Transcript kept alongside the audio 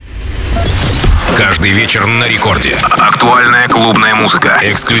Каждый вечер на рекорде. Актуальная клубная музыка.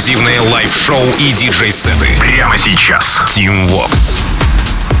 Эксклюзивные лайв-шоу и диджей-сеты. Прямо сейчас. Team Vox.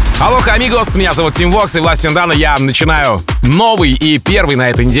 Алло, амигос, меня зовут Team Vox, и властью Дана я начинаю новый и первый на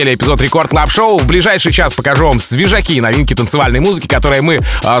этой неделе эпизод Рекорд Клаб Шоу. В ближайший час покажу вам свежаки и новинки танцевальной музыки, которые мы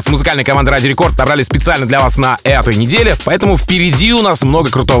с музыкальной командой Ради Рекорд набрали специально для вас на этой неделе. Поэтому впереди у нас много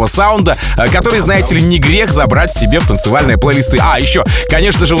крутого саунда, который, знаете ли, не грех забрать себе в танцевальные плейлисты. А, еще,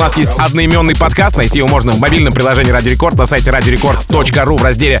 конечно же, у нас есть одноименный подкаст. Найти его можно в мобильном приложении Ради Рекорд на сайте radiorecord.ru в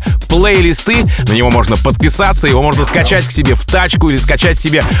разделе «Плейлисты». На него можно подписаться, его можно скачать к себе в тачку или скачать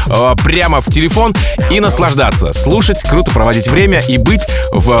себе прямо в телефон и наслаждаться, слушать, круто проводить время и быть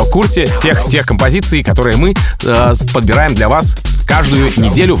в курсе тех композиций, которые мы подбираем для вас каждую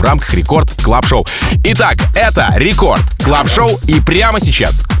неделю в рамках Рекорд Клаб Шоу. Итак, это Рекорд Клаб Шоу, и прямо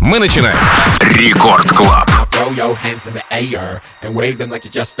сейчас мы начинаем. Рекорд Клаб. Throw your hands in the air and wave them like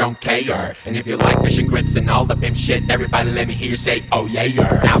you just don't care. And if you like fish and grits and all the pimp shit, everybody let me hear you say, oh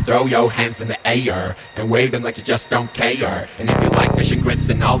yeah. Now throw your hands in the air and wave them like you just don't care. And if you like fish and grits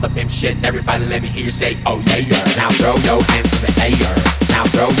and all the pimp shit, everybody let me hear you say, oh yeah. Now throw your hands in the air. Now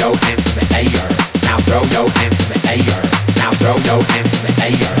throw your hands in the air. Now throw your hands in the air. Now throw your hands in the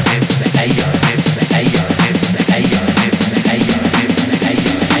air. Hands in the air. Hands in the air. Hands in the air. Hands in the air.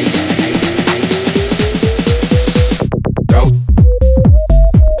 Hands in the air. Throw.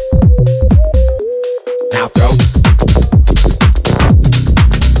 Now throw.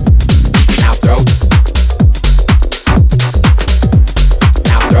 Now throw. Now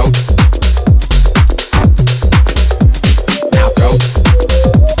throw. Now throw. Now throw.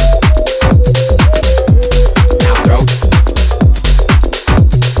 Now throw. Now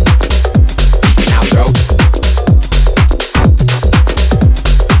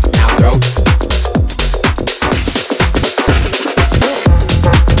throw.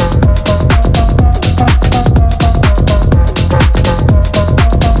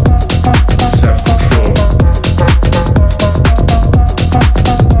 Self-control.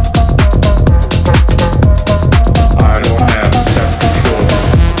 I don't have self-control.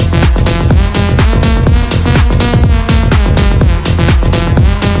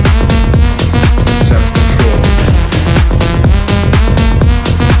 Self-control.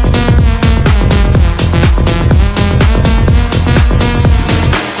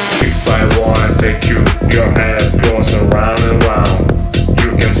 If I wanna take you, your head goes around and round.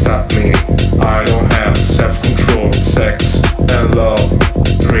 You can stop me. I don't have self-control. Sex and love,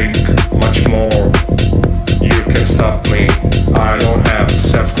 drink much more. You can stop me. I don't have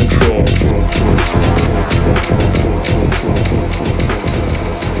self-control.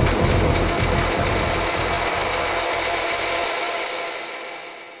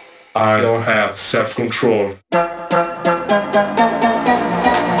 I don't have self-control.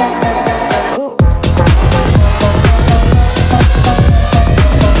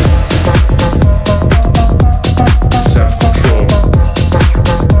 Self-control.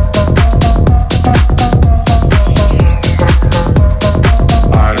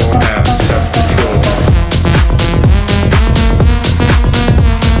 I don't have self-control.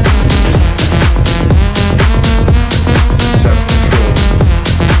 Self-control.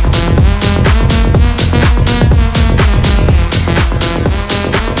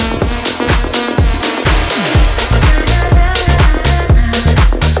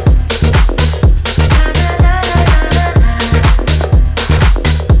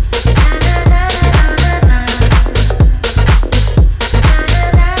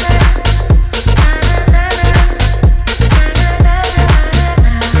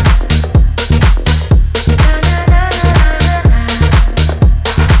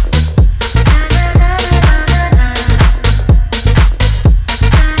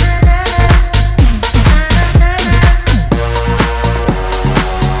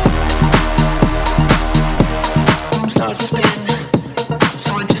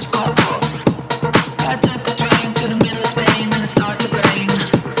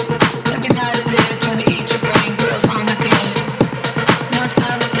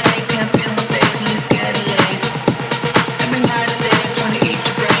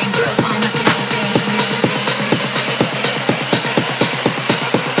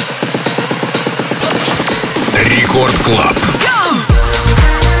 Рекорд Клаб.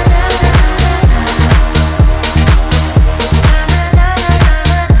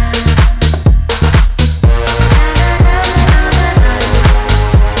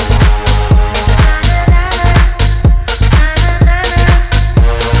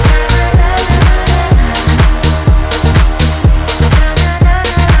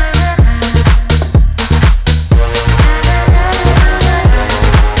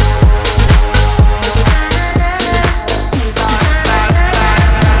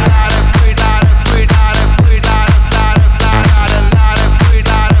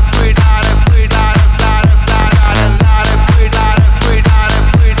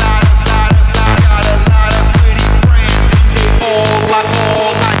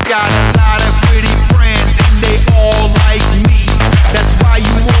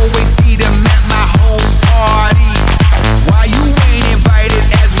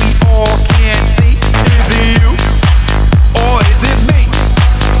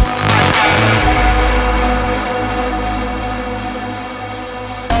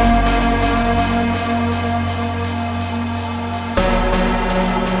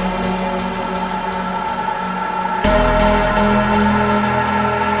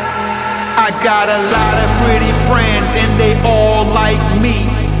 got a lot of pretty friends and they all like me.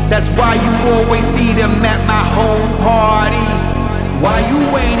 That's why you always see them at my home party. Why you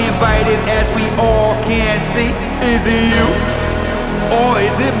ain't invited as we all can see? Is it you or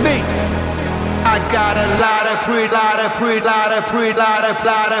is it me? I got a lot of pretty, I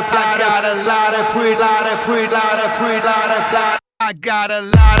got a lot of pretty, I got a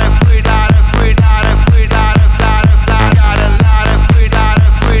lot of pretty,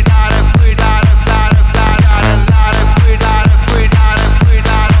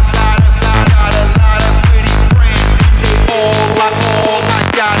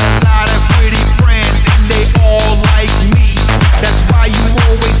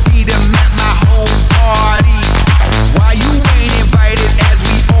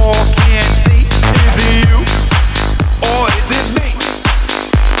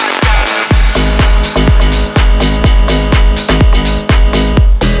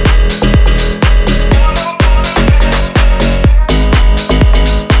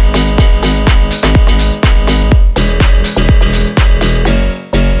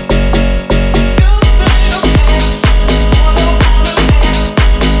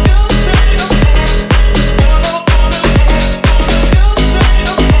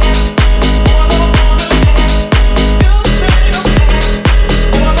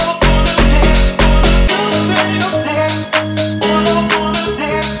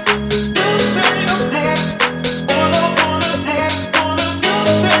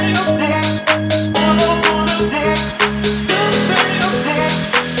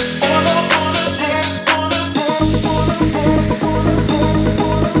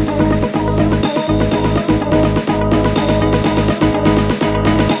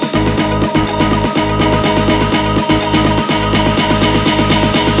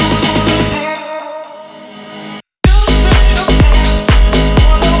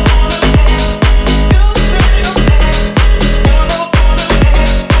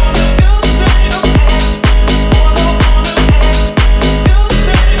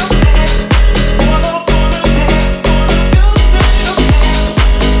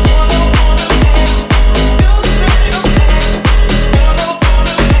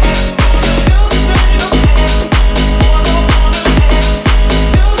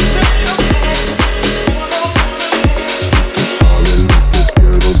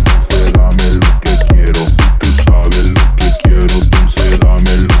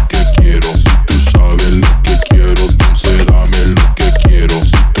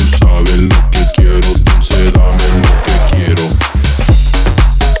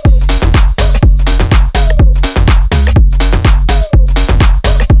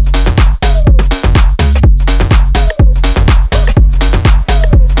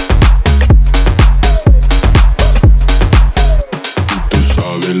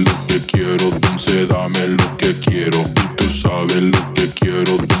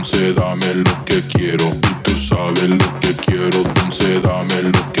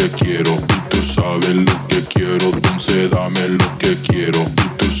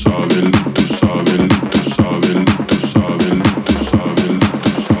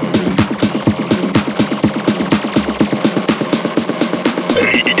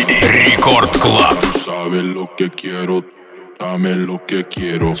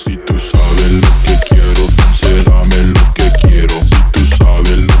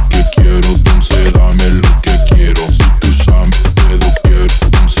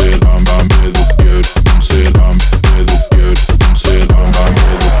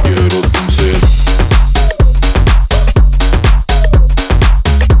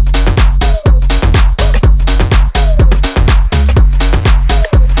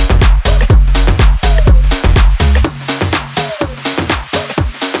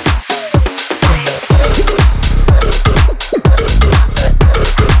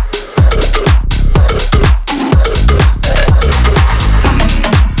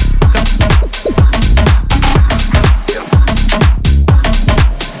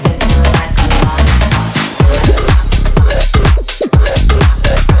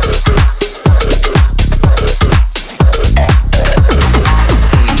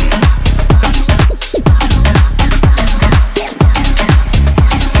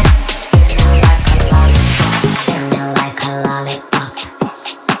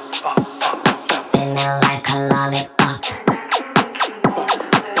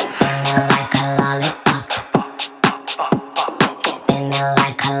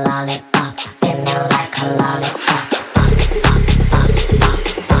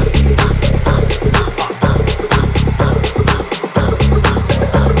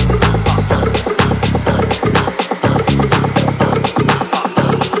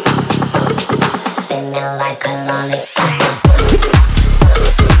 spinning like a lollipop.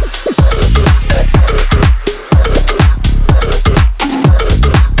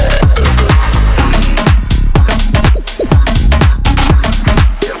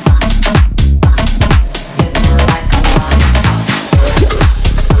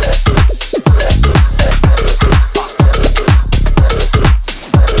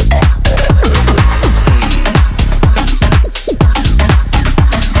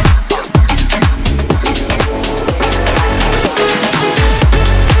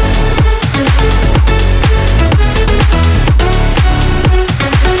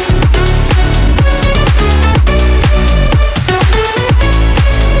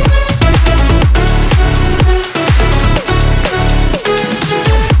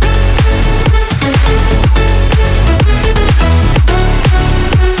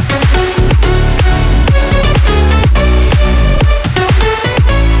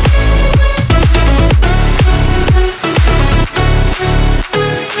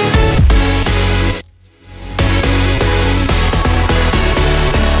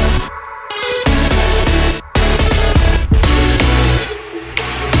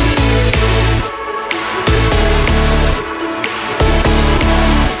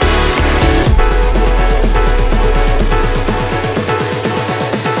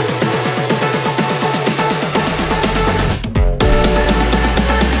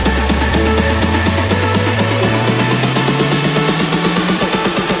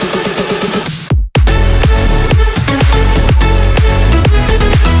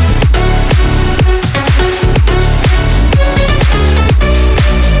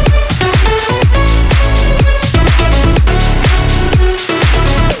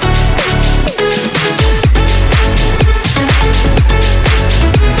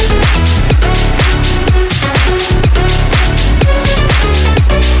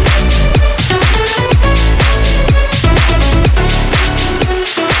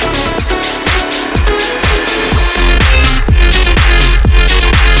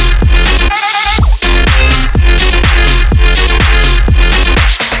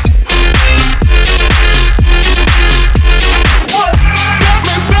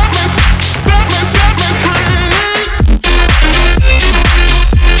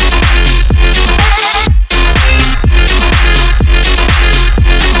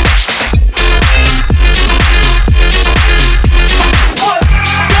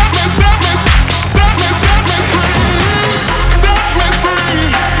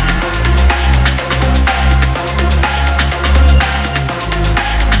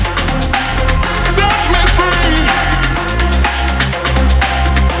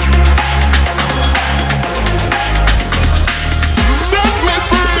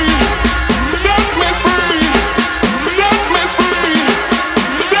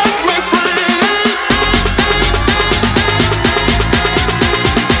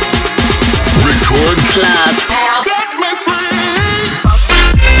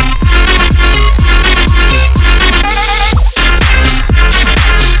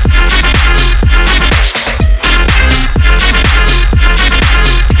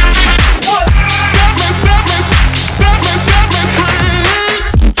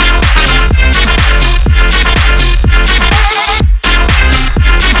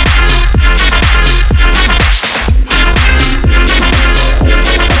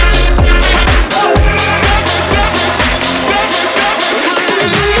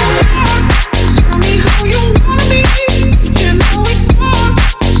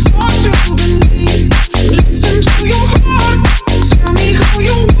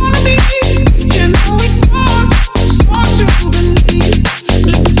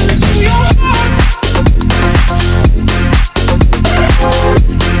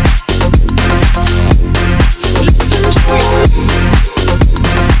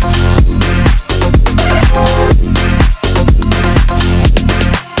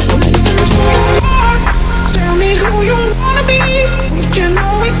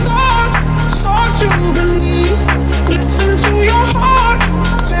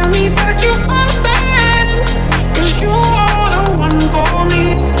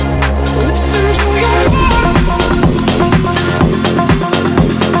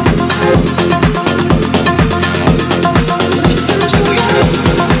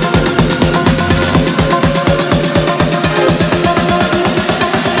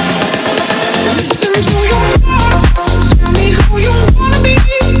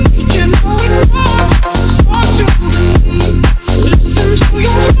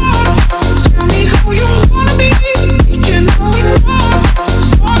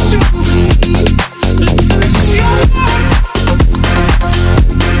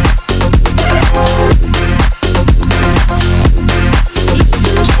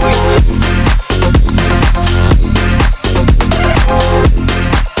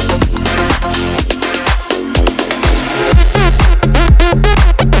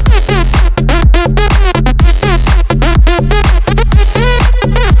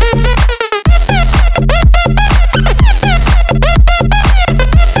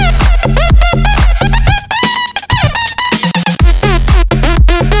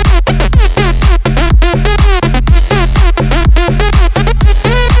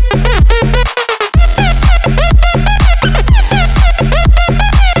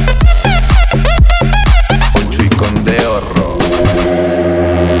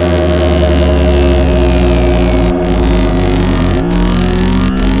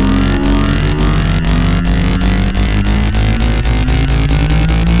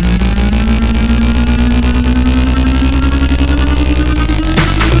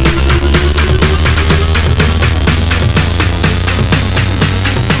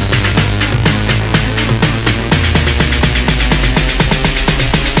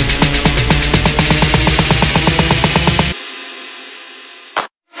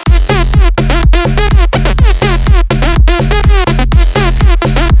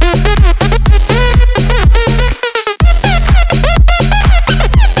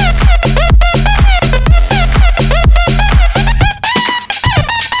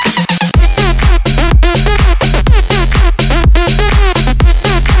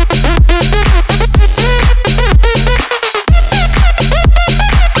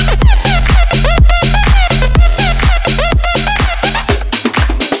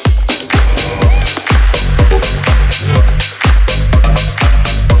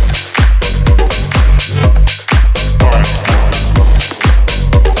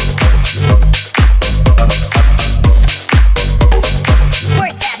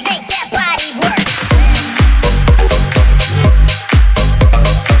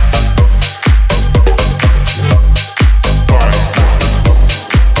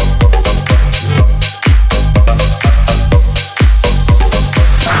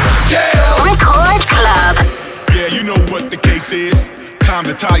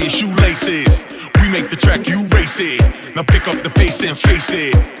 Time to tie your shoelaces. We make the track, you race it. Now pick up the pace and face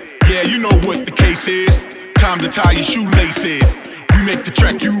it. Yeah, you know what the case is. Time to tie your shoelaces. We make the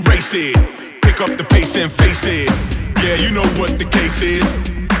track, you race it. Pick up the pace and face it. Yeah, you know what the case is.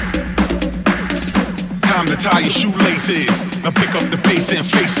 Time to tie your shoelaces. Now pick up the pace and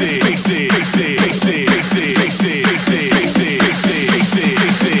face it. Face it, face it, face it, face it, face it, face it, face it, face it, face it,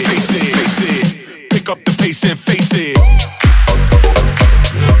 face it, face it, face it. Pick up the pace and face it.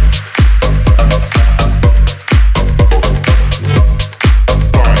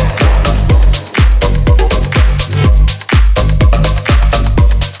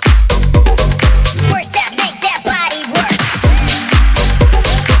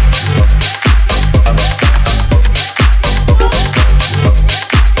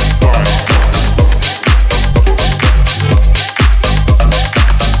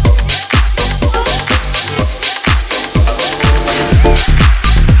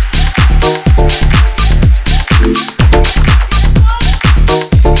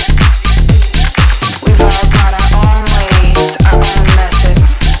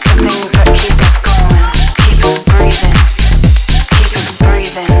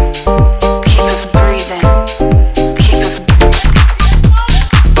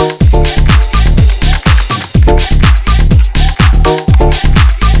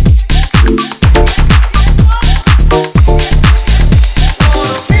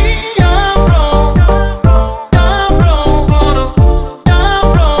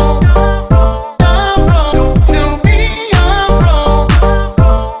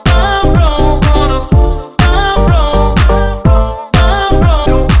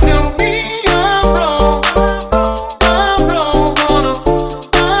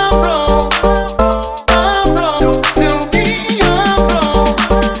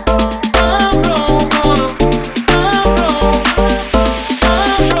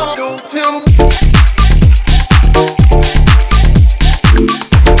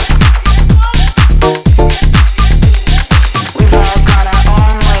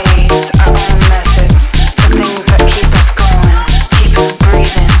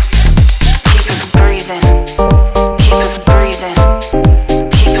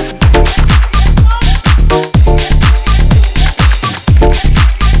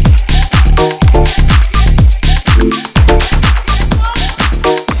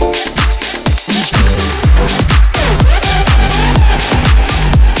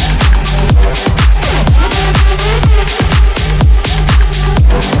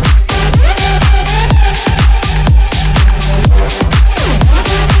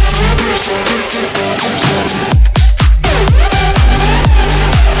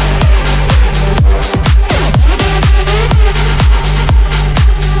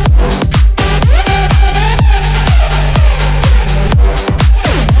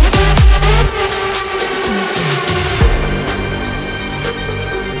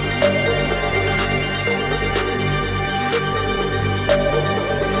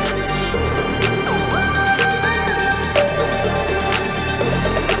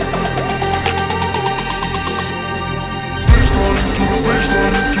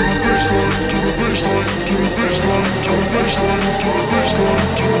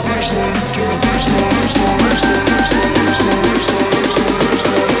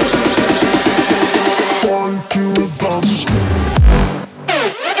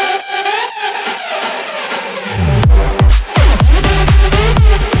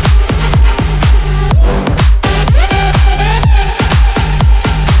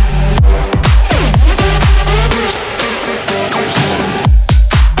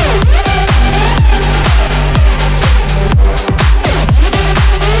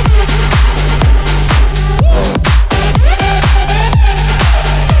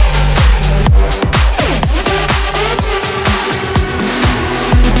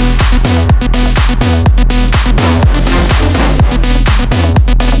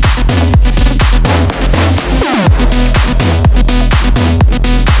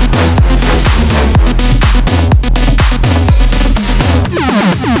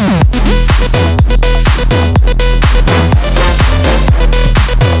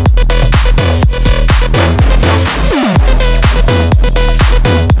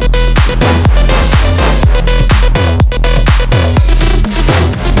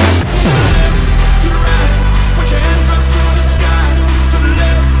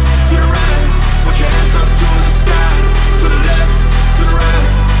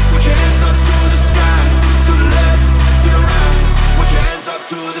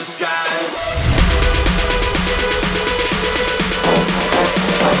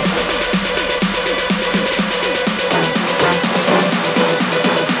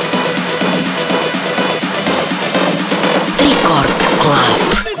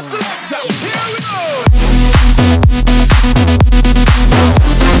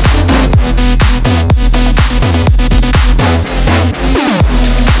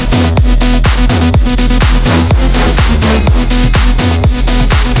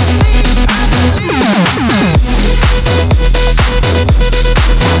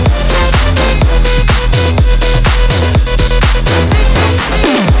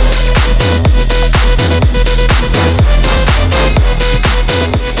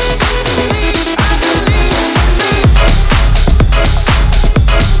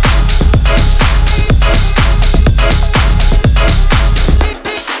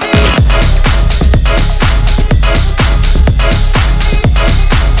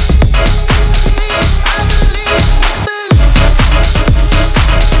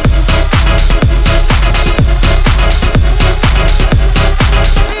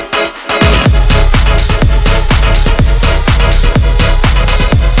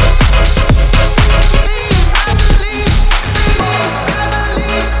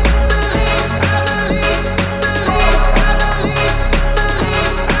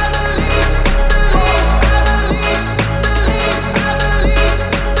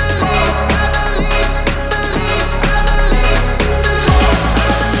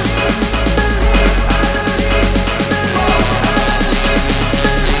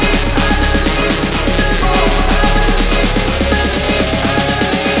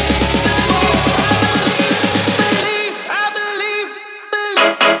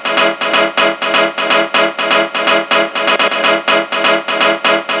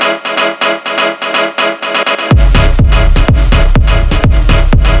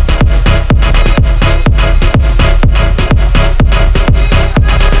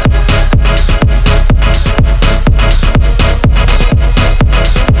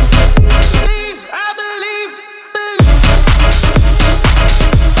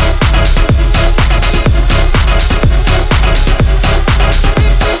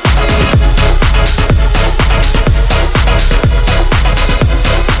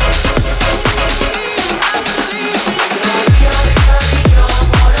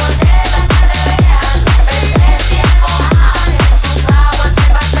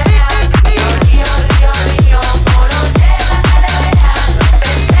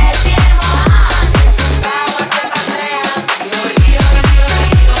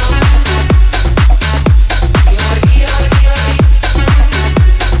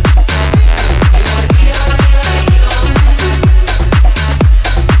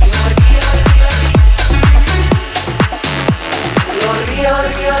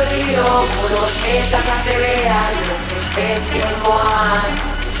 río, puro que te vea, lo que te tiempo hay.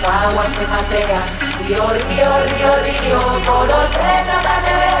 Agua se pasea, río, río, río, río, por los tres tratas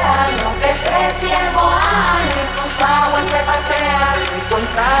de verano, que estés tiempo años, tus aguas se pasean.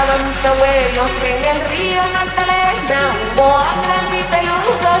 Encontraron muchos huellos que en el río Notelle, hubo alas y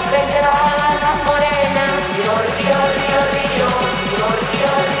peludos que llevaban las morenas. Río, río, río, río, río,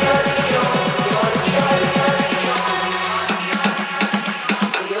 río, río, río, río, río, río,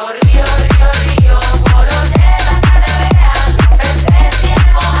 río, río, río, río, río, por los tres tratas de verano, que estés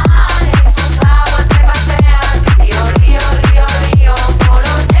tiempo.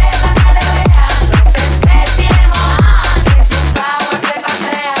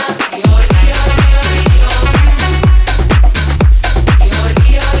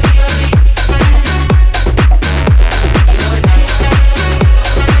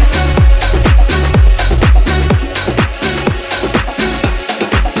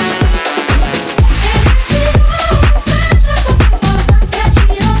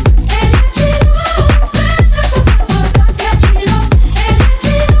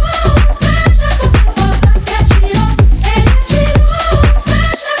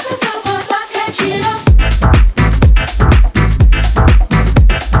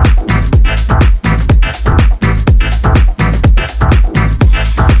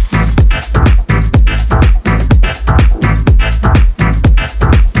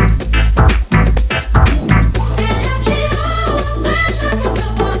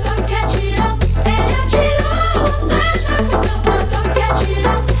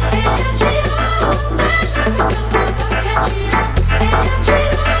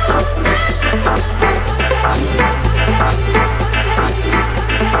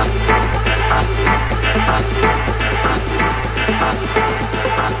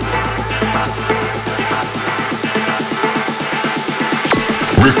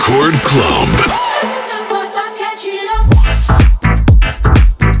 Record Club.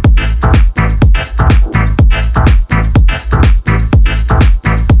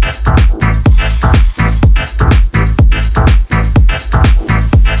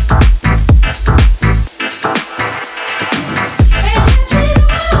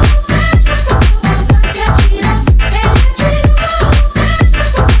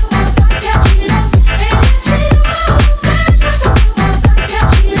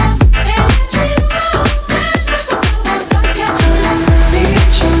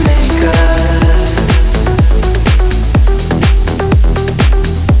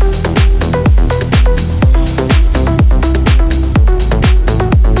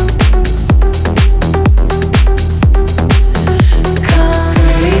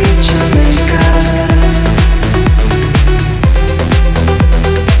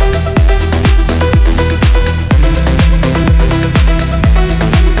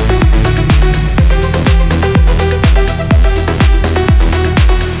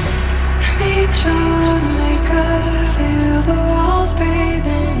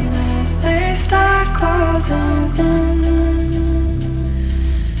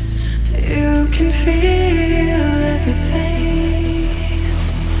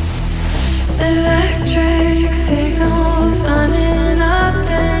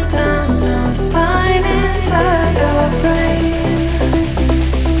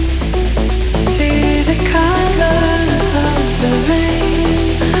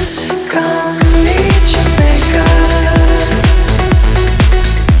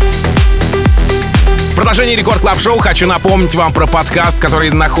 Рекорд Клаб Шоу. Хочу напомнить вам про подкаст, который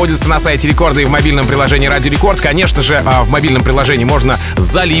находится на сайте Рекорда и в мобильном приложении Радио Рекорд. Конечно же, в мобильном приложении можно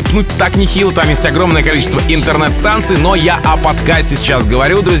залипнуть так нехило. Там есть огромное количество интернет-станций. Но я о подкасте сейчас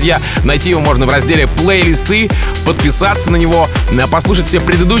говорю, друзья. Найти его можно в разделе «Плейлисты», подписаться на него, послушать все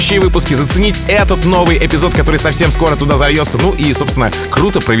предыдущие выпуски, заценить этот новый эпизод, который совсем скоро туда зальется. Ну и, собственно,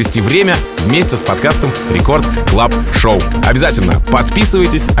 круто провести время вместе с подкастом Рекорд Клаб Шоу. Обязательно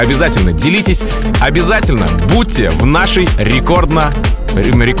подписывайтесь, обязательно делитесь, обязательно будьте в нашей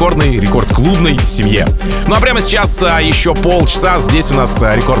рекорд-клубной семье. Ну а прямо сейчас еще полчаса здесь у нас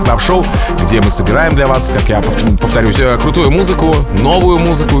Рекорд Клаб Шоу, где мы собираем для вас, как я повторюсь, крутую музыку, новую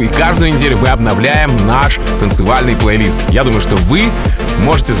музыку, и каждую неделю мы обновляем наш танцевальный плейлист. Я думаю, что вы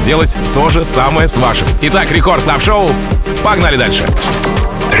можете сделать то же самое с вашим. Итак, Рекорд Клаб Шоу, погнали дальше.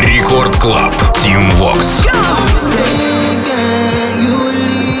 Рекорд Клаб, Team Vox.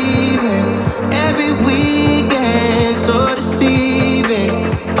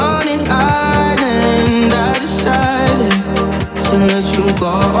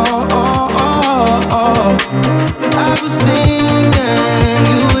 I was thinking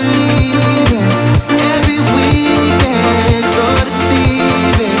you were leaving every weekend, so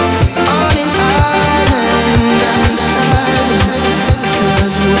deceiving.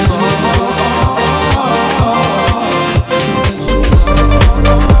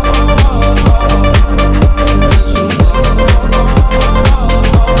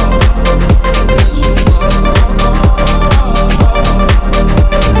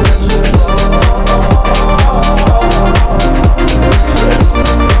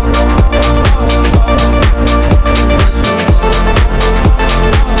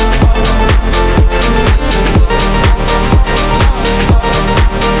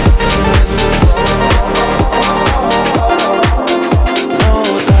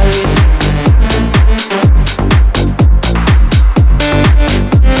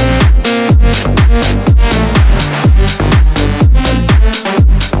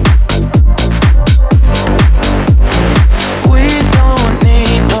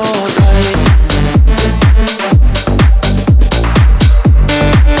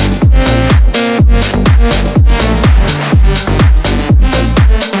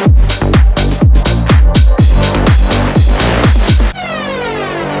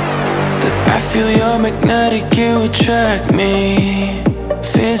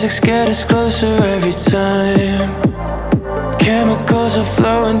 physics get us closer every time. Chemicals are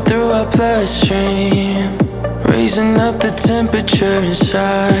flowing through our bloodstream, raising up the temperature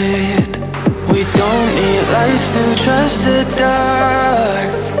inside. We don't need lights to trust the dark.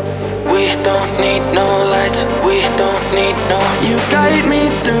 We don't need no lights, we don't need no. You guide me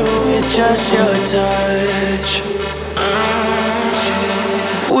through with just your touch.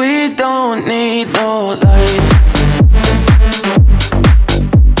 We don't need no lights.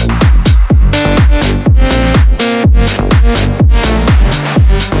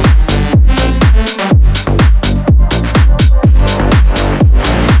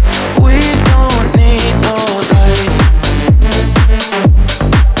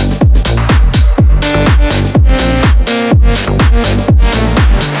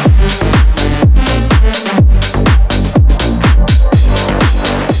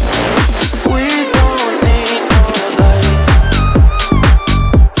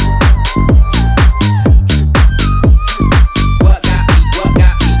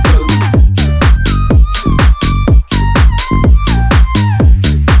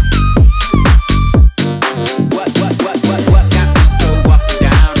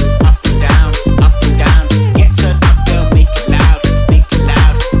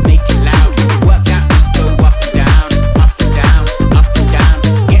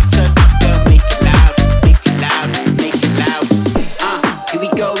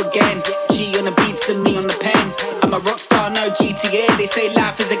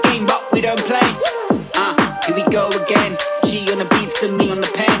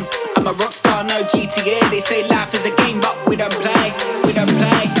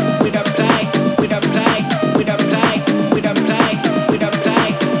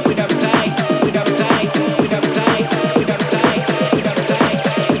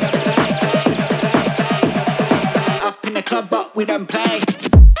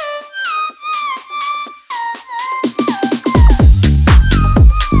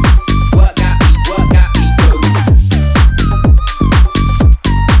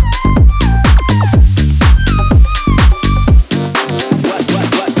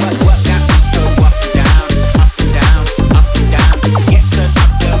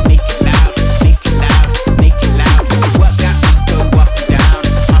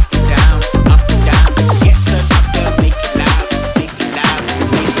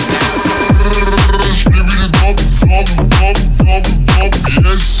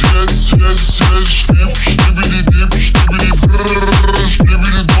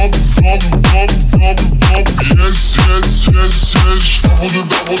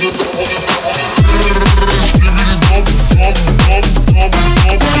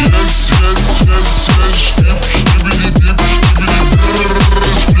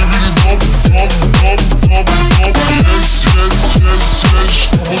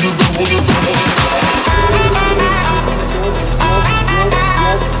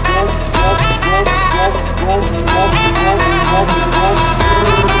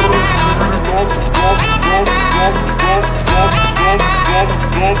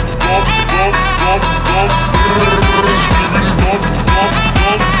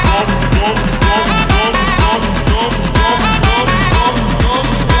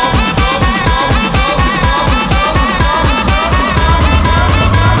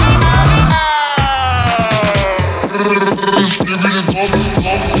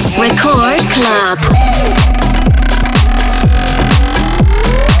 Record Club.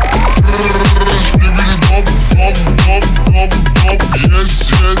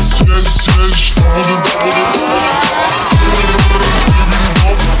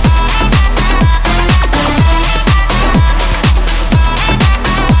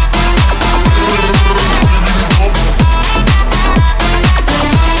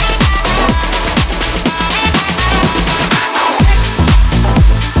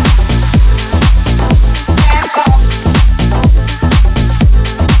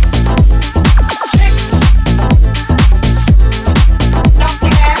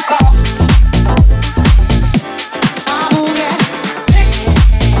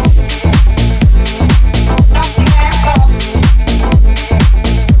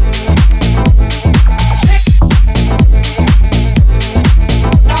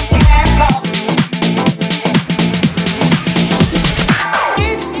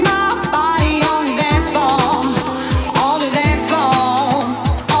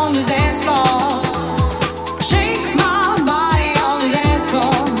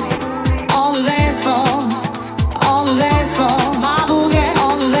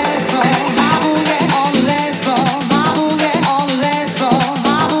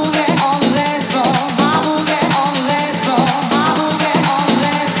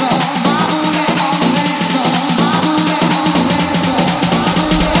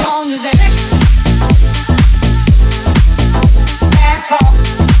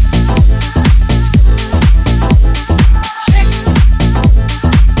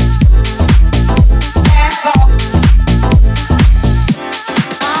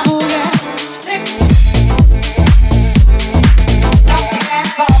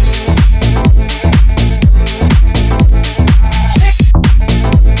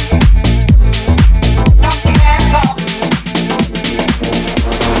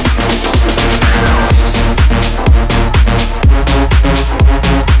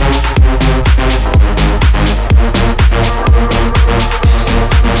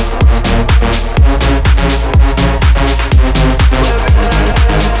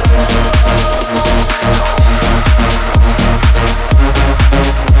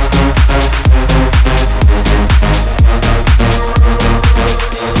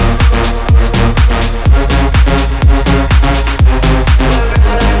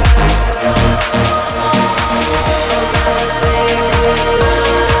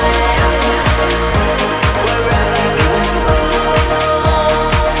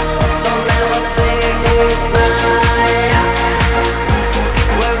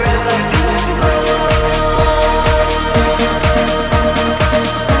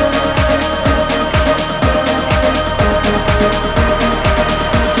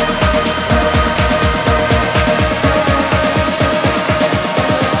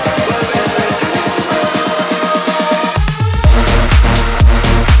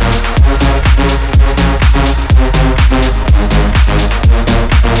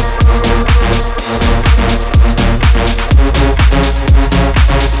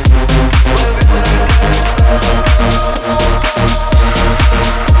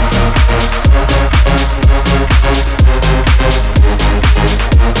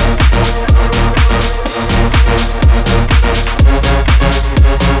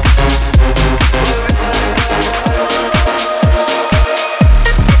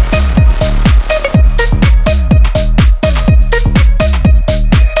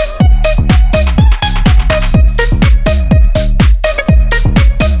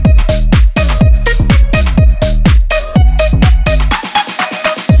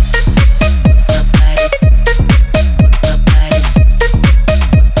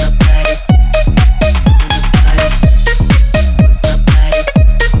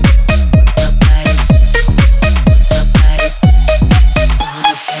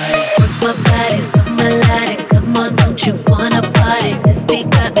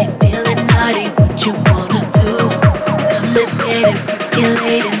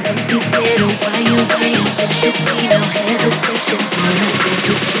 calculating, don't be scared of why you waiting. There should be no hesitation. Wanna dance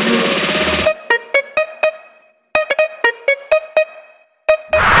with you.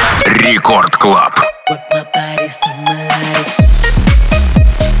 Рекорд Клаб. Work my body so melodic.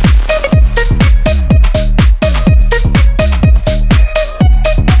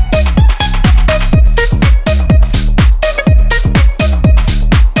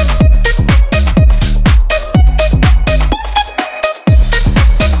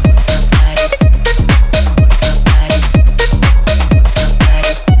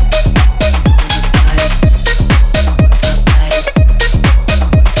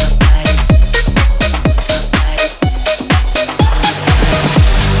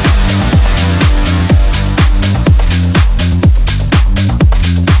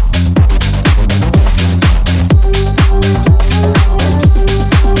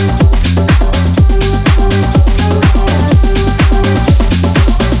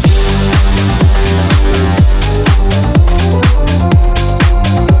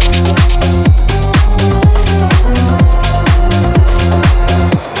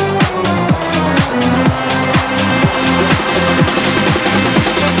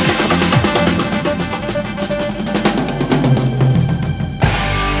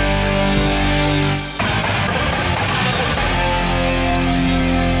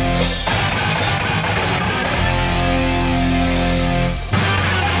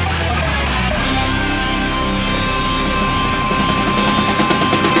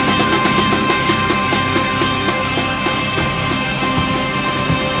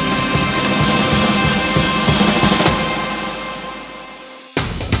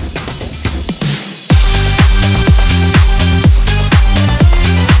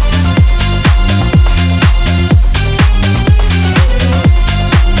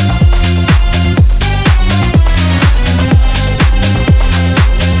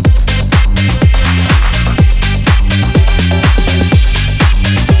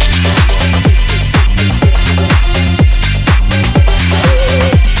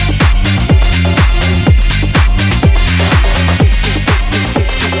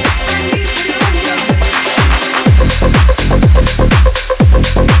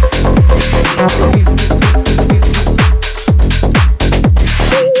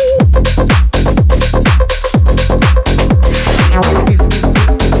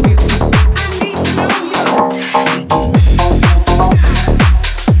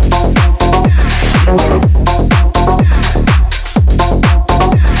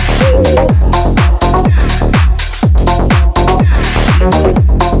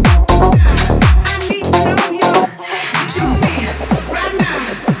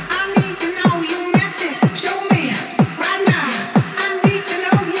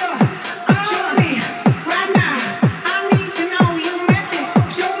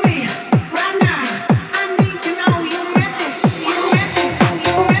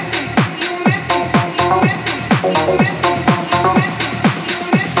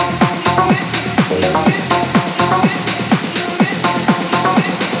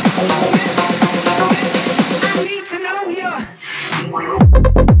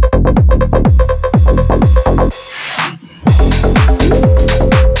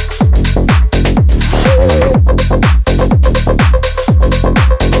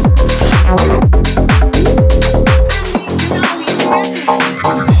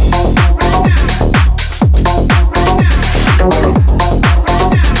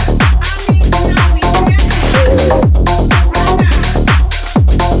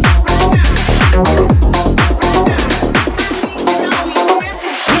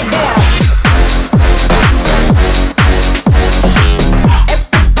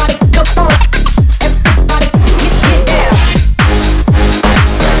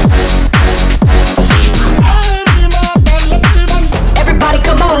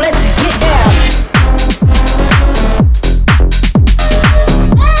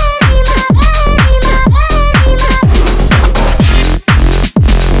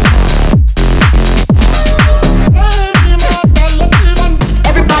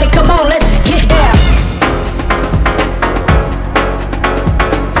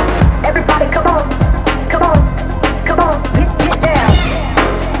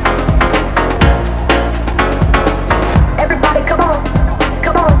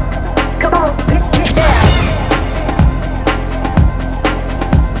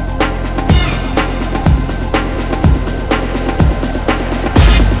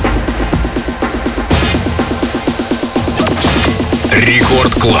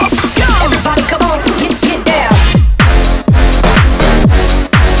 Рекорд Клаб. Everybody come on, get down.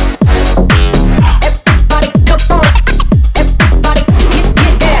 Everybody come on, everybody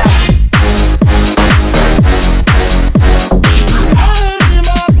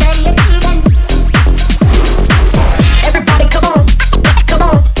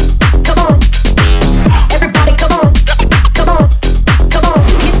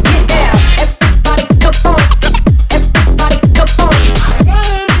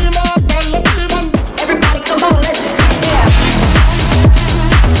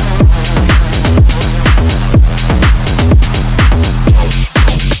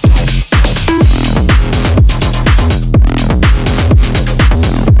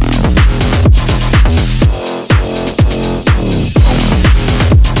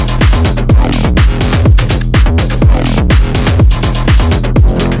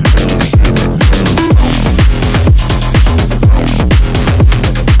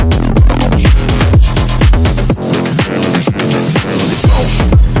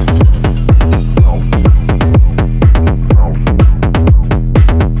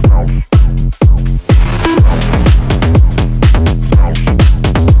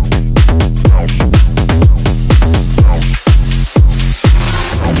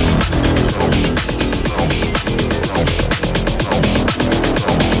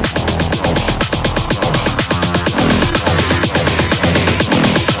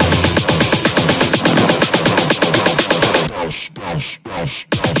I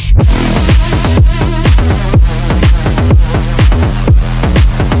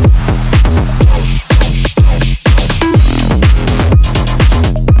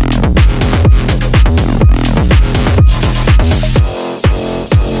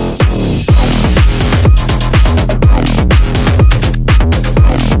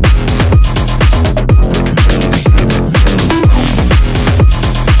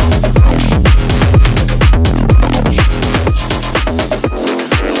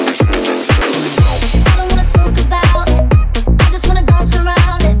don't wanna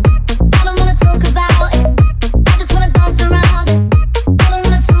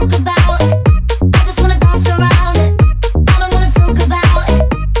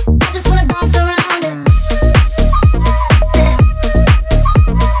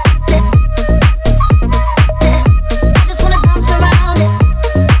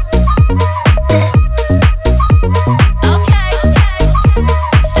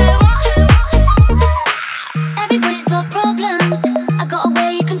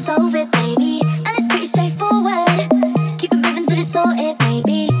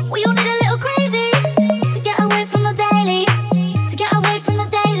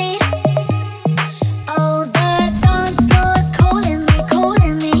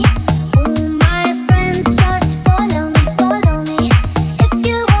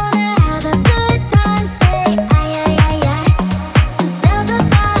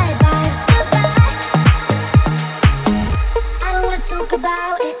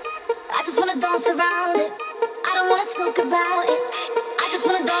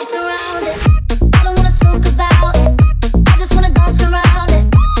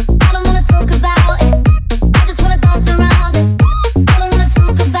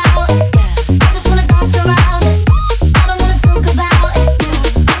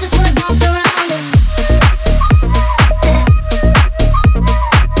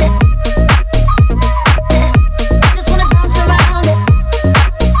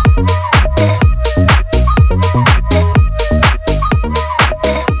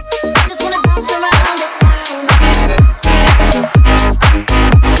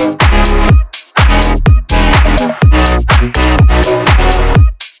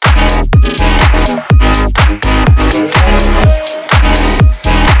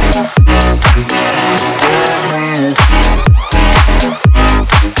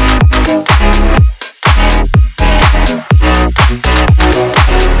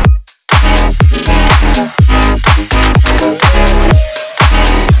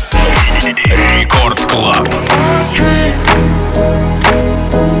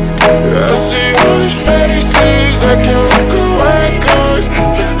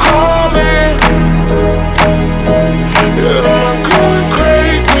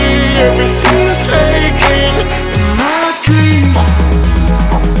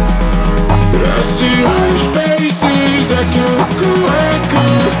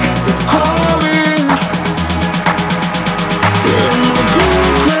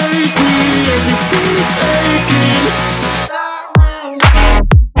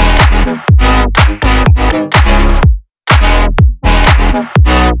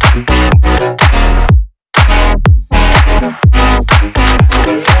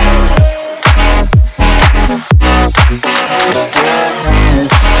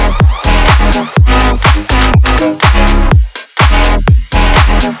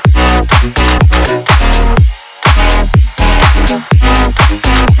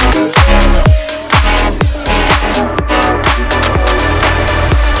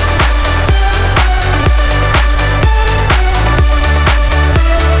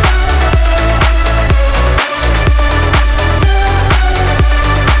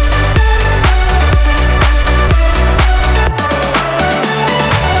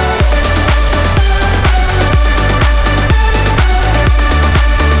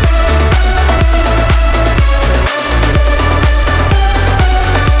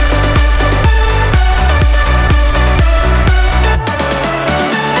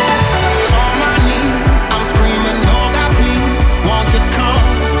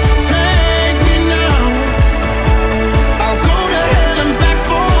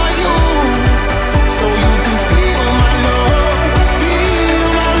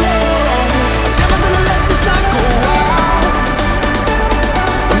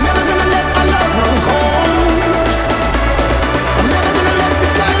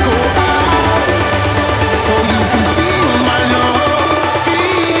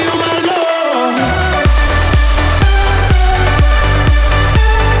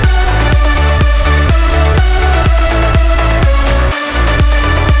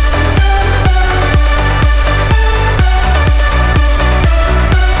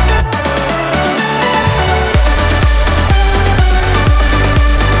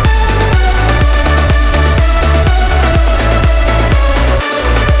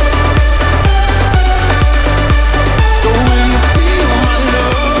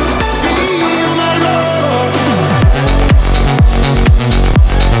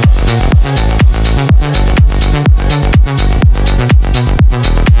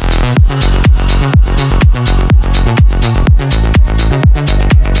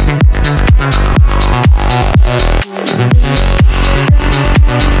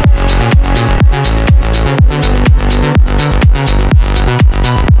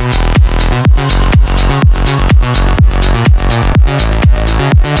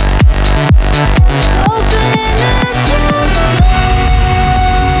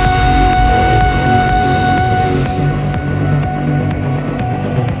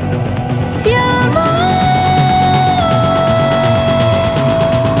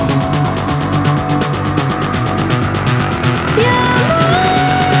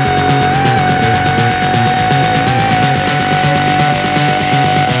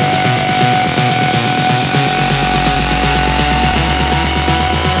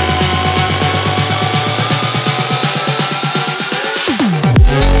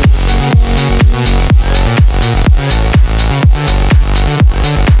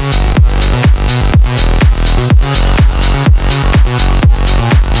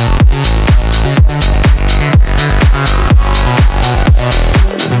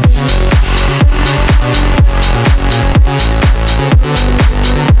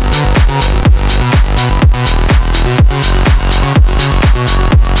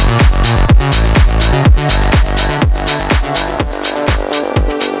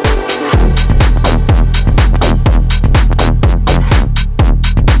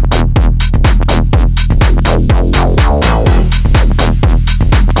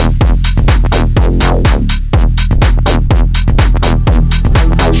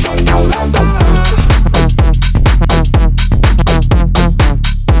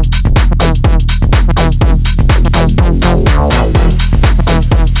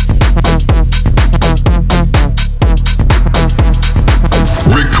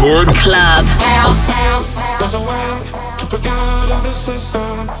Record Club. There's a way to break out of the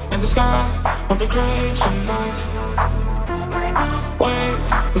system, and the sky won't be gray tonight. Wait,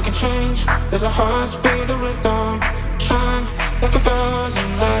 we can change, let our hearts be the rhythm. Shine like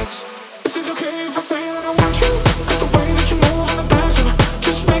 1,000 lights. Is it okay if I say that I want you? 'Cause the way that you move on the dance floor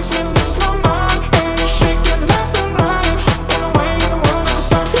just makes me lose my mind. And you shake it left and right, in a way in the world that can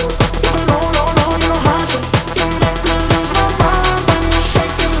stop you. But no, no, no, you don't have to. You make me lose my mind when you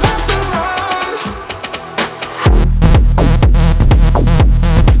shake it left and right.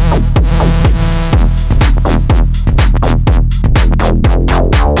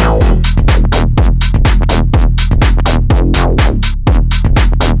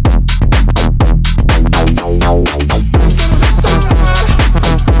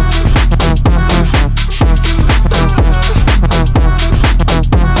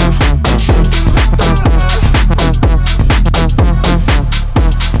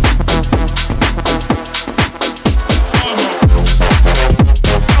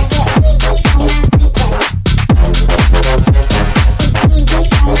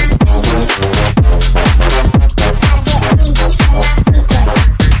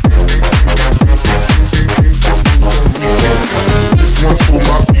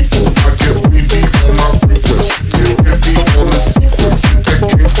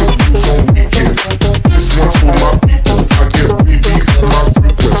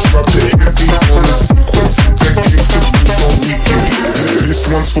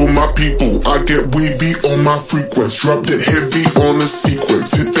 Frequency, drop it heavy on the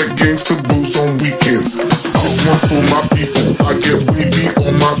sequence. Hit that gangsta boost on weekends. This one's for my people. I get wavy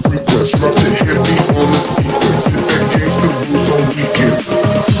on my frequency. Drop it heavy on the sequence. Hit that gangsta boost on weekends.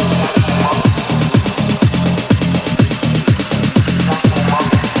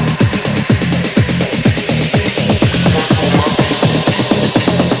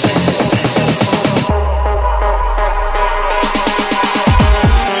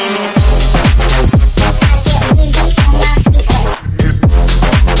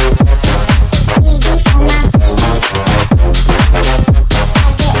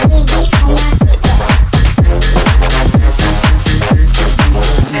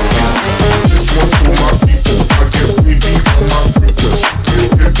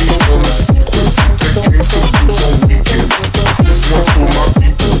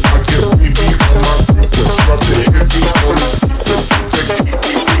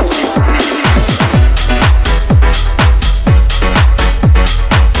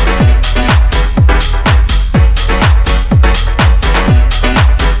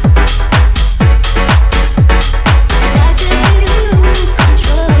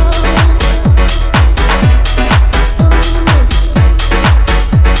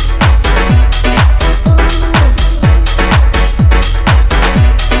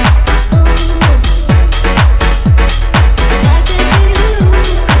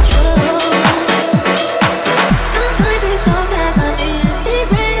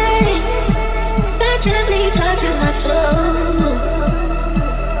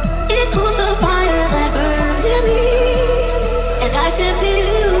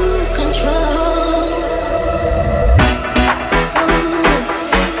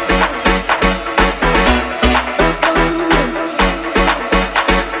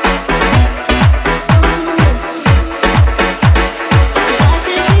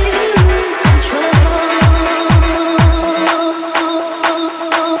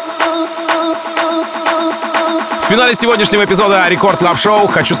 В финале сегодняшнего эпизода Рекорд Клаб Шоу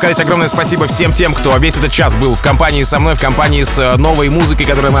хочу сказать огромное спасибо всем тем, кто весь этот час был в компании со мной, в компании с новой музыкой,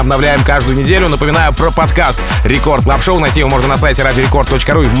 которую мы обновляем каждую неделю. Напоминаю про подкаст Рекорд Клаб Шоу. Найти его можно на сайте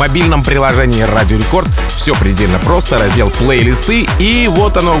radiorecord.ru и в мобильном приложении Радио Рекорд. Все предельно просто. Раздел плейлисты. И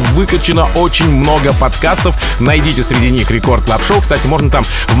вот оно, выкачано очень много подкастов. Найдите среди них Рекорд Клаб Шоу. Кстати, можно там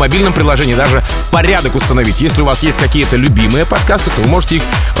в мобильном приложении даже порядок установить. Если у вас есть какие-то любимые подкасты, то вы можете их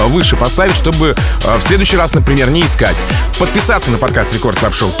выше поставить, чтобы в следующий раз, например, не искать. Подписаться на подкаст Рекорд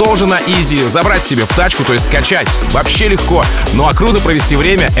Клаб Шоу тоже на изи. Забрать себе в тачку, то есть скачать вообще легко. Ну а круто провести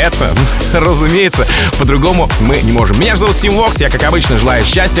время, это, разумеется, по-другому мы не можем. Меня же зовут Dnsty, я, как обычно, желаю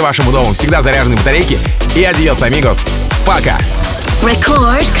счастья вашему дому, всегда заряженные батарейки. И адьос, амигос. Пока.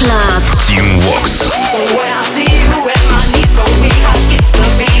 Record Club. Dnsty.